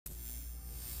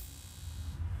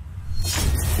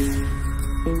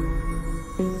The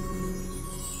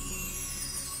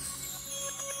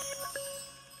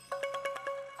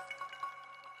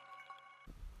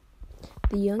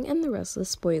Young and the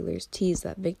Restless spoilers tease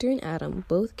that Victor and Adam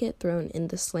both get thrown in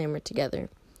the slammer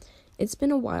together. It's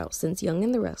been a while since Young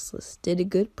and the Restless did a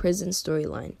good prison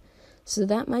storyline, so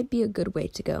that might be a good way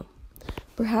to go.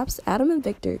 Perhaps Adam and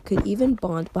Victor could even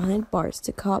bond behind bars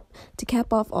to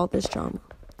cap off all this drama.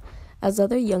 As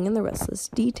other Young and the Restless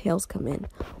details come in,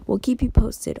 we'll keep you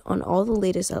posted on all the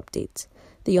latest updates.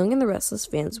 The Young and the Restless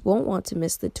fans won't want to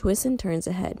miss the twists and turns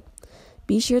ahead.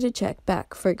 Be sure to check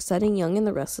back for exciting Young and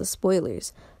the Restless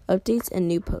spoilers, updates, and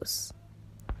new posts.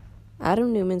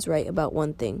 Adam Newman's right about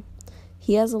one thing.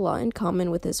 He has a lot in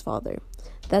common with his father.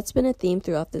 That's been a theme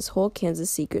throughout this whole Kansas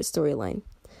Secret storyline.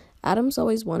 Adam's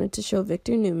always wanted to show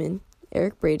Victor Newman,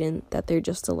 Eric Braeden, that they're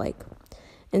just alike.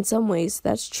 In some ways,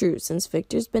 that's true since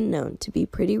Victor's been known to be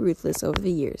pretty ruthless over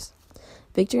the years.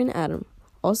 Victor and Adam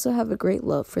also have a great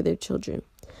love for their children,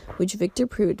 which Victor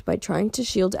proved by trying to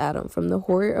shield Adam from the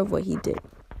horror of what he did.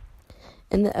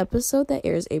 In the episode that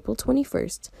airs April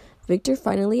 21st, Victor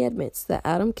finally admits that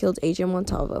Adam killed AJ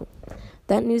Montalvo.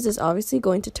 That news is obviously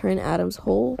going to turn Adam's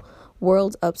whole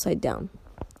world upside down.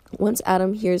 Once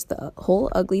Adam hears the whole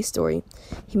ugly story,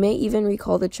 he may even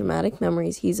recall the traumatic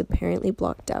memories he's apparently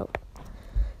blocked out.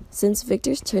 Since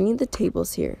Victor's turning the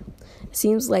tables here, it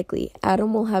seems likely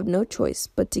Adam will have no choice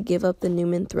but to give up the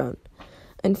Newman throne.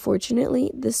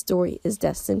 Unfortunately, this story is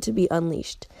destined to be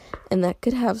unleashed, and that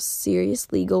could have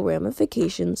serious legal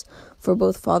ramifications for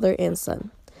both father and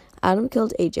son. Adam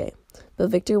killed AJ, but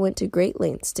Victor went to great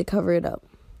lengths to cover it up.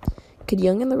 Could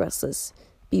Young and the Restless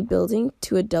be building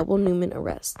to a double Newman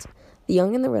arrest? The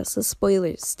Young and the Restless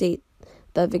spoilers state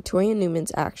that Victoria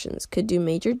Newman's actions could do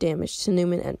major damage to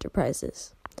Newman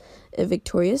Enterprises. If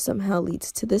Victoria somehow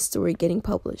leads to this story getting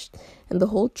published, and the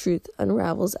whole truth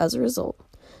unravels as a result,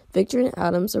 Victor and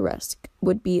Adam's arrest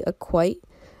would be quite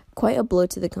a blow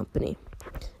to the company.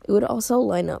 It would also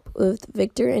line up with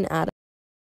Victor and Adam